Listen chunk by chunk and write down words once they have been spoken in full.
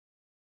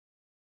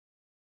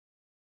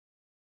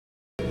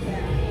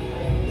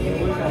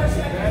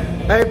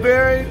Hey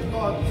Barry,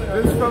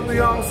 this is from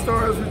the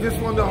All-Stars. We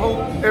just want to hope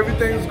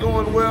everything's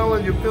going well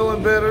and you're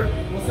feeling better.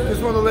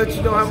 Just want to let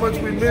you know how much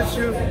we miss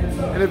you.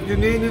 And if you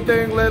need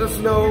anything, let us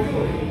know.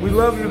 We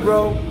love you,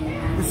 bro.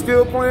 We're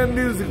still playing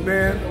music,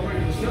 man.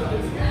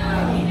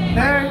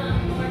 Barry,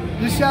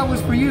 this shot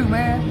was for you,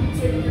 man.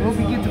 Hope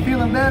you get to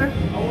feeling better.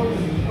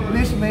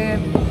 Miss you, man.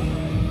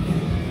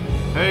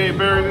 Hey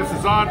Barry, this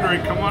is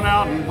Andre. Come on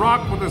out and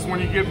rock with us when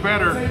you get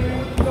better.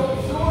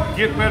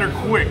 Get better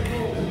quick.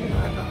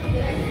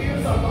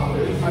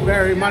 Hi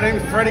Barry, my name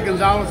is Freddie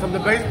Gonzalez. I'm the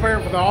bass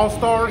player for the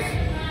All-Stars.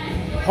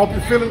 Hope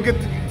you're feeling good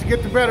to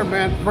get to better,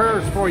 man.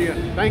 Prayers for you.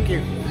 Thank you.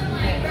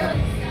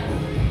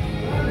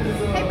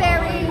 Hey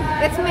Barry,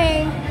 it's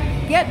me.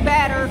 Get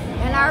better.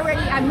 And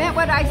I meant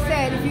what I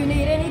said. If you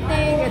need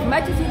anything, as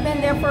much as you've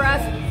been there for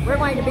us, we're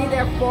going to be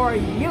there for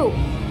you.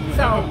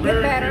 So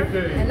get better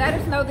and let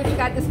us know that you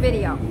got this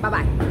video.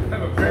 Bye-bye.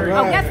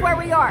 Oh, guess where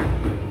we are?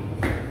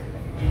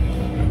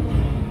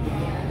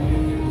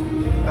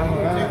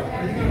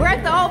 We're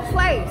at the old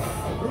place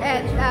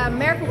at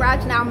American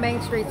Garage, now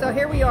Main Street. So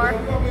here we are,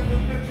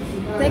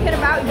 thinking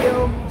about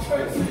you.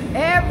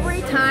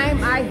 Every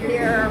time I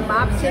hear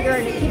Bob Seger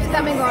and it keeps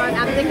coming on,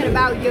 I'm thinking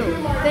about you.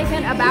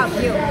 Thinking about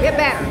you. Get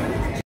better.